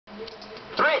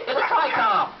It's a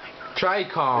Tricom.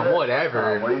 Tricom,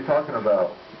 whatever. What are you talking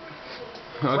about?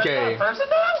 Okay. Person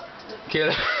now?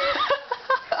 Okay.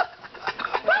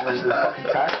 There's a fucking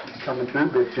taxi coming through,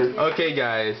 bitches. Okay,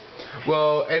 guys.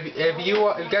 Well, if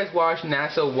you guys watch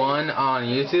NASA 1 on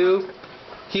YouTube,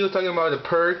 he was talking about the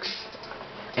perks,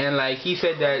 and like he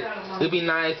said that it'd be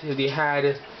nice if they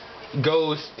had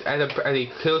Ghost as a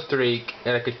kill streak,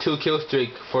 like a 2 kill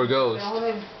streak for Ghost.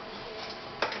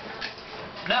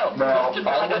 No, Ghost should be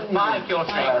like a 5 kill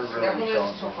streak.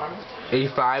 A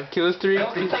 5 kill streak?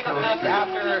 Ghost can take effect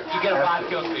after you get a 5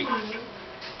 kill streak.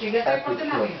 Epic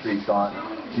kill streak on.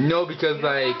 No, because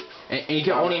like, and you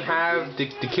can only have the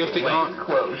kill streak on,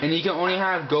 and you can only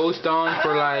have Ghost on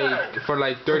for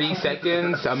like 30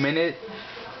 seconds, a minute.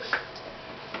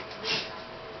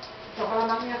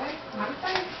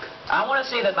 I want to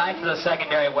see the knife as a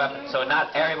secondary weapon, so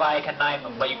not everybody can knife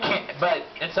them, but you can't. But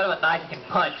instead of a knife, you can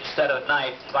punch instead of a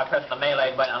knife by pressing the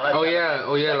melee button. Oh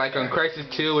yeah, like on Crisis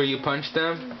 2 where you punch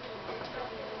them.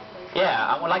 Yeah,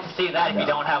 I would like to see that if you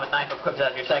don't have a knife equipped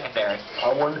as your secondary.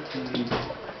 I want to see,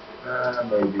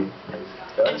 maybe.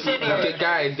 Okay,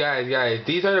 guys,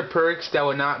 these are the perks that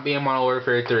will not be in Modern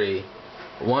Warfare 3.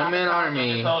 One-man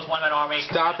army,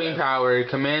 stopping power,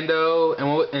 commando,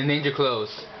 and ninja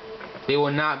close. They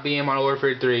will not be in Modern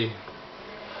Warfare 3.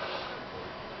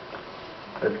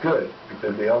 That's good,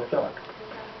 because they all suck.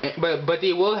 But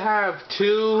they will have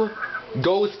 2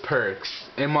 ghost perks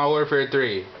in Modern Warfare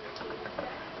 3.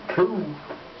 2?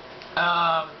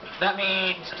 That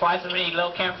means twice as many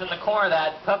little cameras in the corner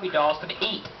that puppy doll's gonna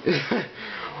eat.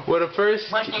 Well, the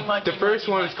first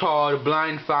one is called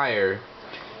Blind Fire,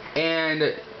 and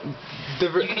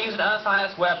you can use an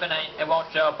unsilenced weapon and it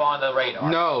won't show up on the radar.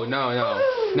 No.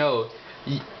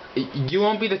 You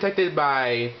won't be detected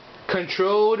by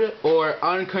controlled or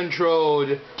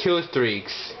uncontrolled kill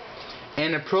streaks.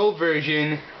 In the pro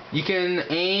version, you can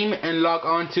aim and lock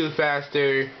onto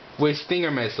faster with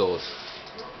Stinger missiles.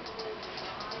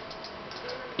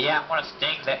 Yeah, I want to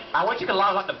sting that. I wish you could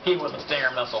lock onto people with a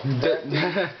Stinger missile.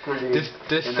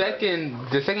 The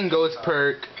second ghost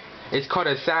perk is called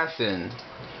Assassin.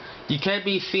 You can't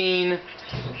be seen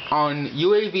on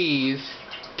UAVs.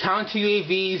 Counter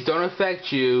UAVs don't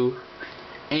affect you,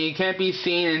 and you can't be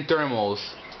seen in thermals.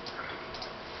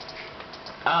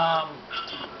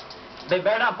 They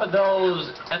better not put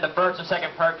those in the first and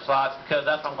second perk slots because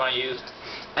that's what I'm going to use.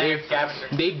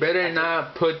 They better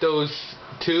not put those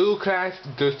two perks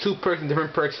in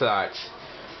different perk slots,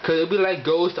 because it'll be like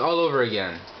Ghost all over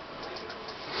again.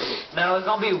 No, it's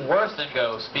going to be worse than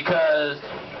Ghost because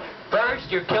first,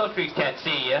 your kill streak can't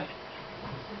see you.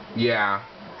 Yeah.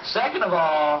 Second of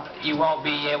all, you won't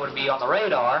be able to be on the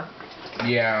radar.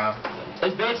 Yeah.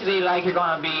 It's basically like you're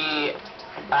going to be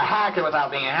a hacker without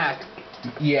being a hacker.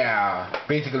 Yeah,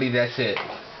 basically that's it.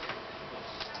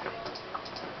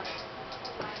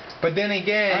 But then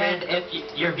again... And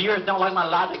if your viewers don't like my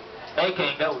logic, they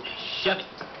can go shut it.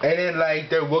 And then like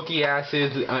their Wookiee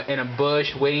asses in a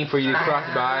bush waiting for you to cross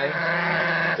by.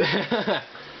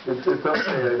 It's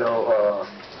okay, you know,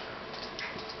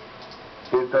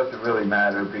 it doesn't really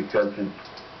matter because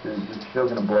it's still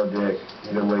going to blow dick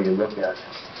either way you look at it.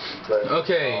 But,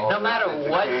 okay. No matter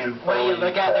what way you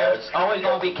look at it, there's always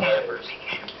going to be campers.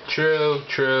 True.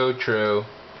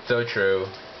 So true.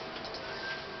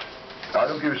 I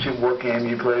don't give a shit what game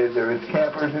you play, there is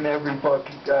campers in every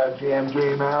fucking goddamn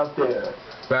game out there.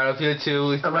 Battlefield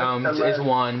 2 is 1. Battlefield 2 is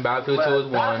 1.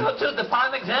 Battlefield 2 is the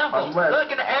prime example.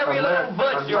 Look at every little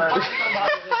bush you'll find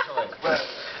somebody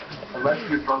eventually. Unless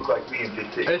you're drunk like me and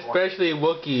just sit. Especially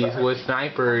Wookiees with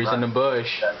snipers in the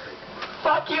bush.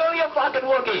 Fuck you fucking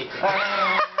Wookiee!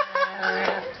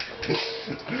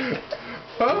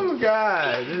 Oh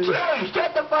god! Joey,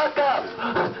 shut the fuck up!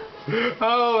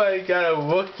 Oh my god, a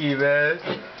Wookiee, man.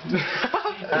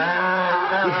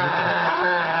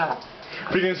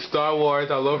 Freaking Star Wars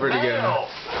all over it again.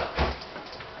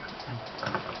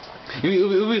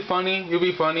 It'll be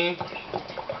funny.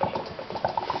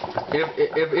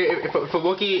 If a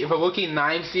Wookiee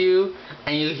knives you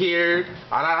and you hear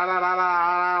No.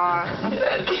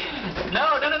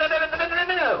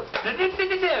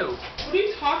 Who are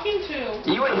you talking to?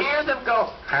 You would hear them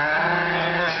go.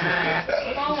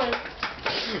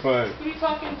 What? Who are you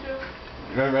talking to?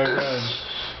 My friend.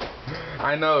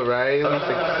 I know, right? It looks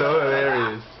like so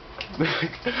hilarious.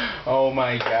 Oh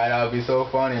my god, that would be so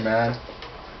funny, man.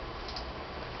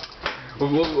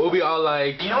 We'll be all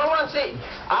like... You know what I want to see?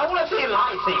 I want to see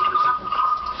lightsabers.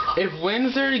 If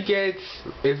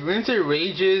Windsor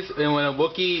rages and when a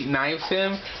Wookiee knives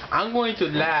him, I'm going to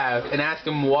laugh and ask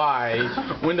him why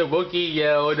when the Wookiee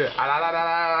yelled,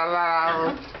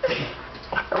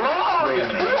 Oh,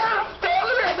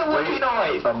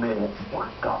 Wait a minute. What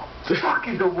the fuck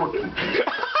is a Wookiee?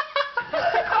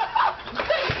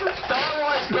 Star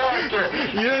Wars character.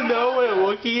 You don't know what a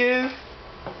Wookiee is?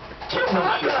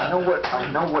 Chewbacca. I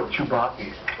know what Chewbacca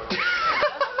is.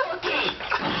 Wookiee.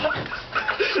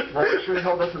 Well, it sure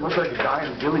hell doesn't look like a guy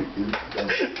in a ghillie suit.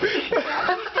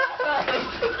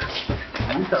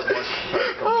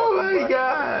 Oh my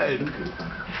god!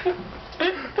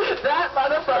 That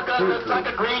motherfucker looks like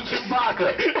a green Chewbacca.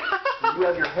 You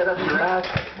have your head up your ass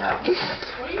now.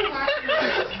 What are you laughing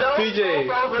at? Those PJ,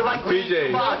 mofos look like green PJ.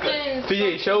 Chewbacca.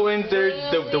 CJ, show Winter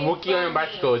the Wookiee on a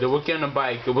bicycle, the Wookiee on the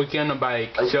bike, the Wookiee on the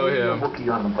bike. Show him. I Wookiee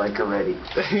on the bike already.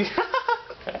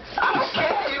 I don't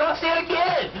care. You're gonna see it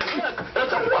again. Look,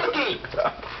 it's a Wookiee.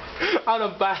 On a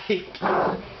bike.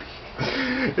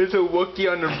 It's a Wookiee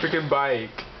on a freaking bike.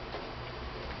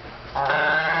 That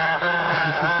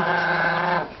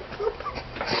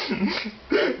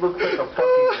looks like a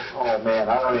fucking... Oh man,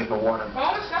 I don't even want to...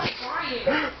 Oh, stop crying.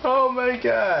 Oh my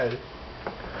god.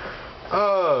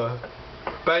 Oh.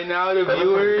 By now the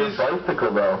viewers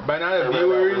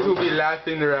will be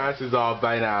laughing their asses off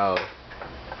by now.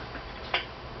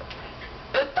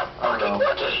 It's the fucking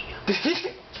Wookiee.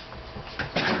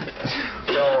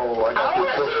 Yo, I got I this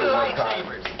want to book see the in my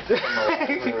lightsabers.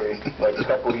 copy like a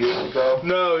couple years ago.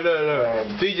 No.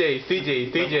 CJ.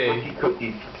 Wookiee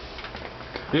cookies.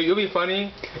 It'll be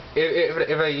funny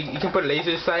if like, you can put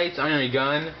laser sights on your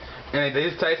gun, and like,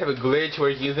 laser sights have a glitch where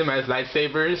you use them as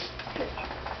lightsabers.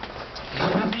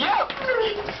 Yep.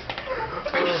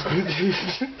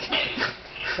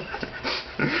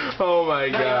 Oh my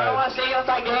No, I god. want to see what's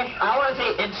that game. I want to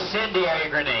see incendiary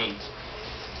grenades.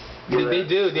 They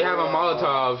do. They have a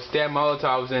Molotovs. They have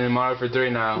Molotovs in Modern Warfare 3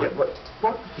 now. Yeah, but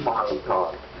what's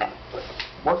Molotov?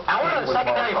 What's I want a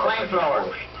secondary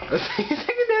flamethrower.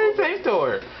 Secondary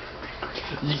flamethrower.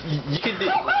 You can do.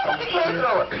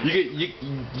 Flamethrower.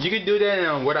 You could do that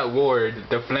in Without War,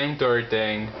 the flamethrower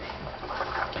thing.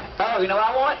 Oh, you know what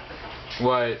I want?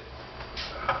 What?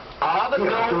 All the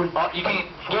gold. You can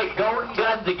get golden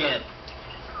guns again.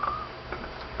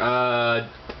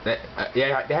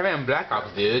 Yeah, they have it in Black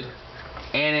Ops, dude.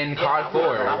 And in COD 4.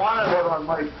 I want to. on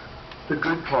like the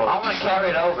good part. I want to carry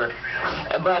it over,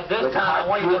 but this time I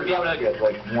want you to be able to.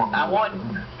 I want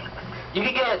you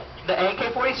can get the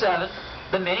AK-47,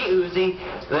 the Mini Uzi,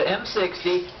 the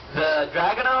M60, the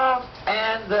Dragunov,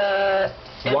 and the.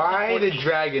 Why the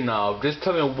Dragunov? Just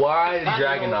tell me why the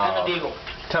Dragunov. And the Deagle.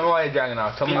 Tell me why the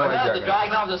Dragunov. Tell me why the The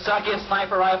Dragunov. Dragunov's the suckiest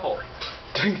sniper rifle.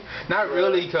 Not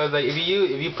really, cause like if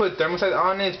you put thermosight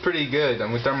on it, it's pretty good.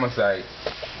 With thermosight.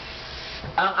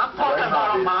 I'm talking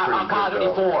about on Call of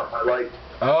Duty 4. I like.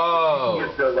 Oh.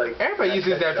 Like, Everybody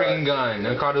uses that freaking gun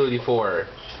in Call of Duty 4.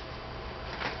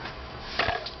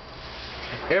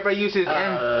 Everybody uses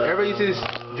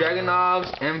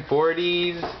Dragunovs,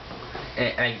 M40s,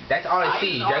 and like, that's all I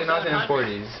see. Dragunovs and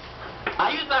M40s.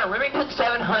 I use my Remington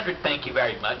 700. Thank you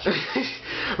very much.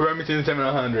 Remington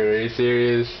 700. Are you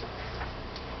serious?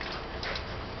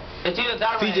 It's either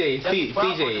that or CJ,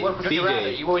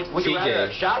 would you rather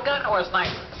a shotgun or a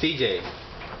sniper? CJ.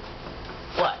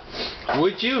 What?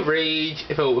 Would you rage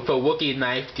if a Wookiee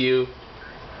knifed you?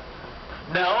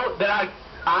 No, then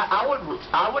I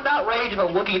would not rage if a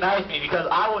Wookiee knifed me because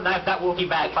I will knife that Wookiee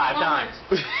back 5 times.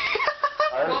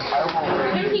 I won't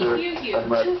rage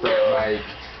unless Like,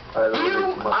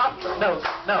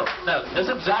 No. This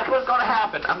is exactly what's gonna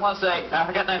happen. I'm gonna say, I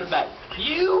forgot to knife it back.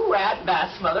 You rat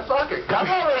bass motherfucker, come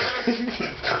over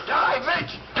here. Die,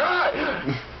 bitch, die.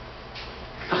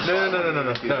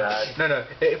 No.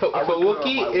 If a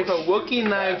Wookiee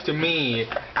knifes me,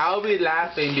 I'll be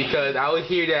laughing because I would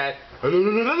hear that.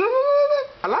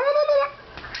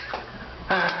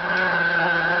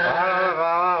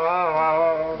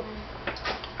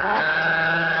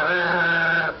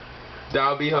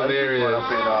 That'll be hilarious.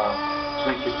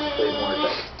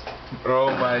 Oh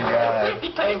my god.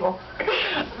 Table.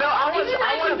 No, I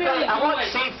want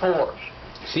C4.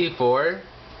 C4?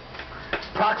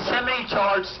 Proximity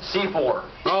charged C4.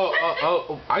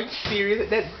 Oh, are you serious?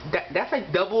 That's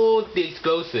like double the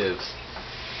explosives.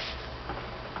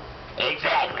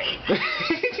 Exactly.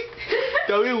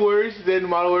 That'll be worse than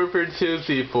Modern Warfare 2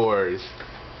 C4s.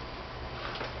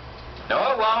 No,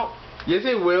 it won't. Yes,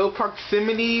 it will.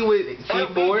 Proximity with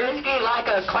It'll be C4? basically like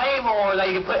a claymore that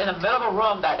you can put in the middle of a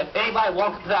room that if anybody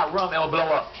walks into that room, it will blow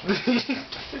up.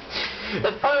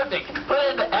 It's perfect. Put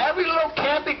it into every little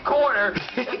camping corner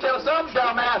until some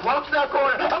dumbass walks in that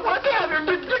corner. I'm like, yeah,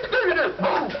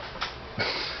 boom.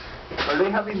 Are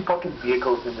they having fucking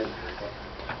vehicles in this?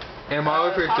 And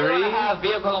Modern Warfare 3? They have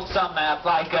vehicles on some maps,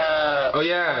 like, Oh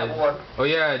yeah,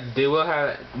 they will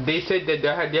have. They said that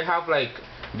they have like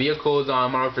vehicles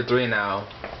on Modern Warfare 3 now.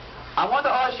 I want the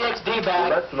RCXD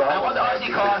back. Well, I want the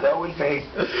RC car. That would make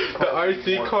The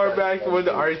RC car back? You want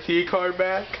the RC car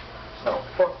back? No,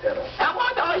 fuck that. I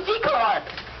want the RC car.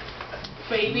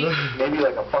 Baby. Maybe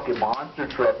like a fucking monster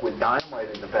truck with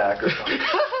dynamite in the back or something.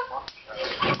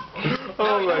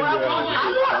 Oh my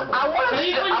god. I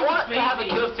want to have a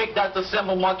kill stick that's a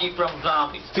symbol monkey from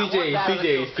Zombies.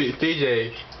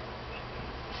 CJ.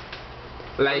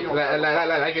 Like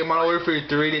in Modern Warfare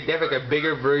 3, they have like a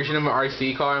bigger version of an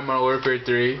RC car in Modern Warfare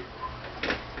 3.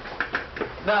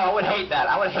 No, I would hate that.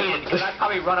 I would hate it because I'd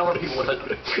probably run over people with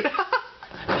it.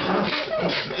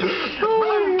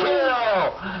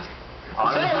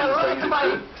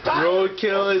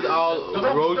 Roadkill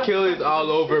is all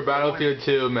over Battlefield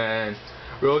 2, man.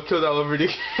 Roadkill's all over the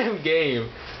game.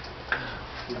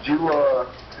 Did you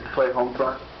play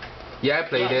Homefront? Yeah, I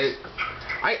played it.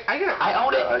 I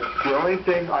own it. The only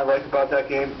thing I like about that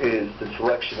game is the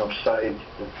selection of sites,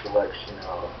 the selection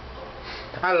of...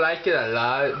 I like it a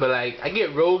lot, but like I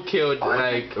get road killed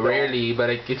like rarely, but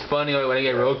like, it's funny when I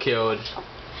get road killed.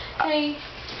 Hey.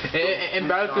 In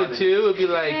Battlefield 2, it'd be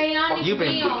like, you've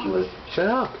been... Shut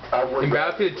up. In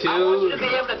Battlefield 2... I want you to be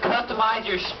able to customize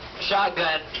your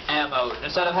shotgun ammo.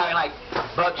 Instead of having like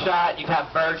buckshot, you can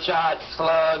have birdshot,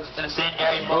 slugs, and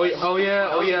incendiary bullets. Oh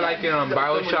yeah, like in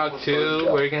Bioshock 2,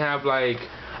 where you can have like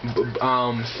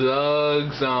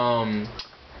slugs,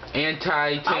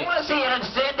 anti-tank... I want to see an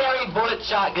incendiary bullet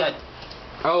shotgun.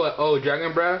 Oh,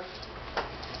 Dragon Breath?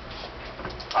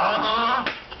 Uh-huh.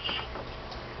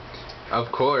 Of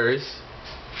course.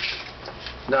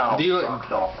 No, do you fuck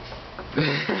no. Do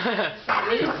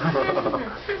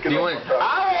you want...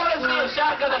 I want to see a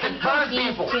shotgun that can burn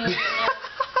people.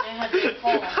 I'm going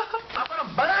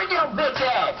to burn your bitch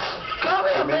ass. Come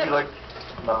here, Maybe bitch. like...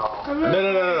 No.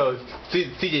 No.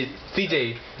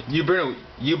 CJ, you burn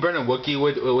a Wookiee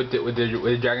with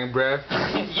the Dragon Breath?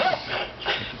 Yes.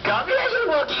 Come here, you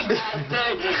Wookiee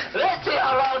bastard. Let's see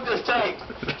how long this takes.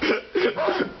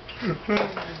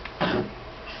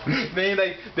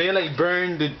 They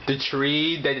burn the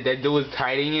tree that dude was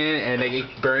hiding in, and like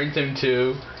it burns him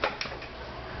too.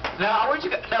 No, I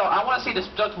want to see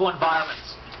destructible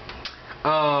environments.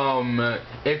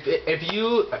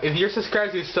 If you're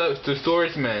subscribed to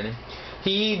Swordsman,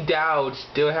 he doubts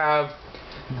they'll have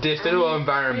destructible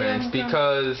environments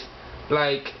because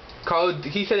like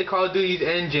he said the Call of Duty's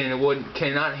engine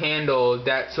cannot handle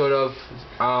that sort of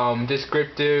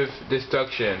descriptive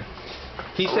destruction.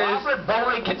 He says Robert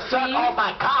Bowie can suck all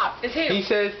my cock. he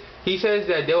says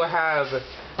that they will have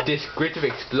descriptive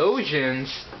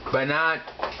explosions, but not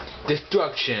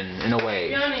destruction in a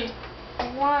way.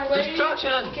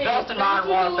 Destruction is best in Modern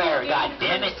Warfare. God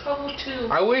damn it!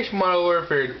 I wish Modern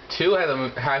Warfare 2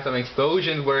 had some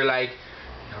explosions where like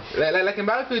in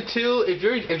Battlefield 2, if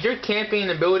you're camping in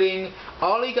a building,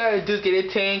 all you gotta do is get a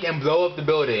tank and blow up the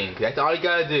building. That's all you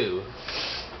gotta do.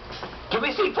 Give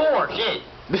me C4, shit.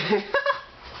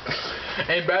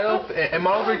 In Modern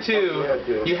Warfare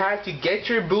 2, you have to get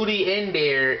your booty in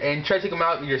there and try to take them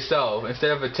out yourself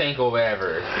instead of a tank or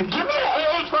whatever. Give me an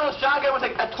AH-12 shotgun with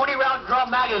a 20-round drum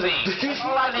magazine. That's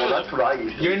all I need. Well, that's what I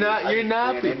used to do.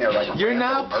 You're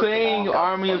not playing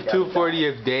Army of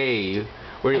 240th Day,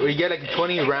 where you get like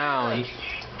 20 rounds.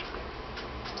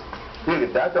 Dude,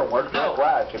 if that don't work, throw a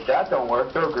flash. If that don't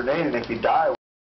work, throw a grenade, and if you die...